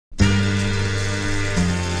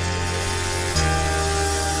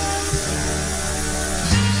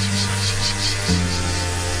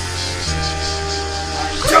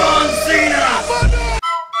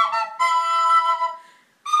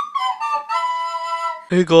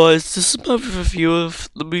Hey guys, this is my review of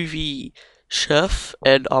the movie Chef,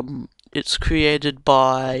 and it's created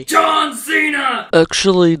by John Cena!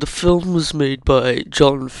 Actually, the film was made by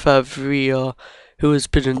Jon Favreau, who has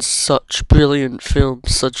been in such brilliant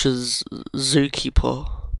films such as Zookeeper.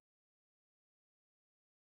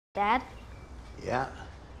 Dad? Yeah.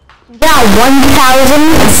 You got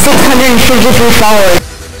 1,653 followers.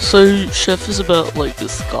 So, Chef is about like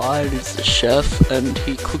this guy, and he's a chef, and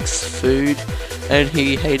he cooks food, and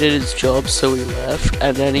he hated his job, so he left,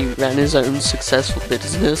 and then he ran his own successful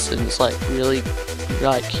business, and it's like really,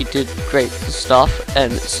 like, he did great stuff,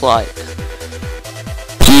 and it's like,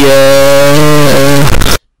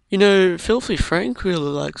 yeah. You know, Filthy Frank really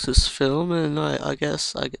likes this film, and I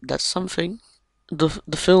guess that's something. The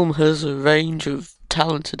film has a range of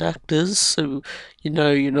talented actors, so you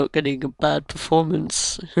know you're not getting a bad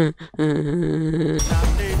performance. Your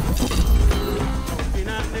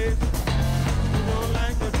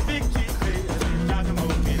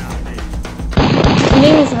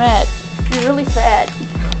name is Matt. You're really fat.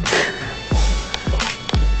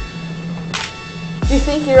 You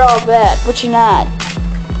think you're all bad, but you're not.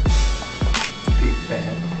 Big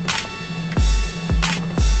fan.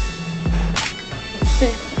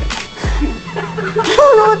 I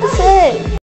don't know what to say.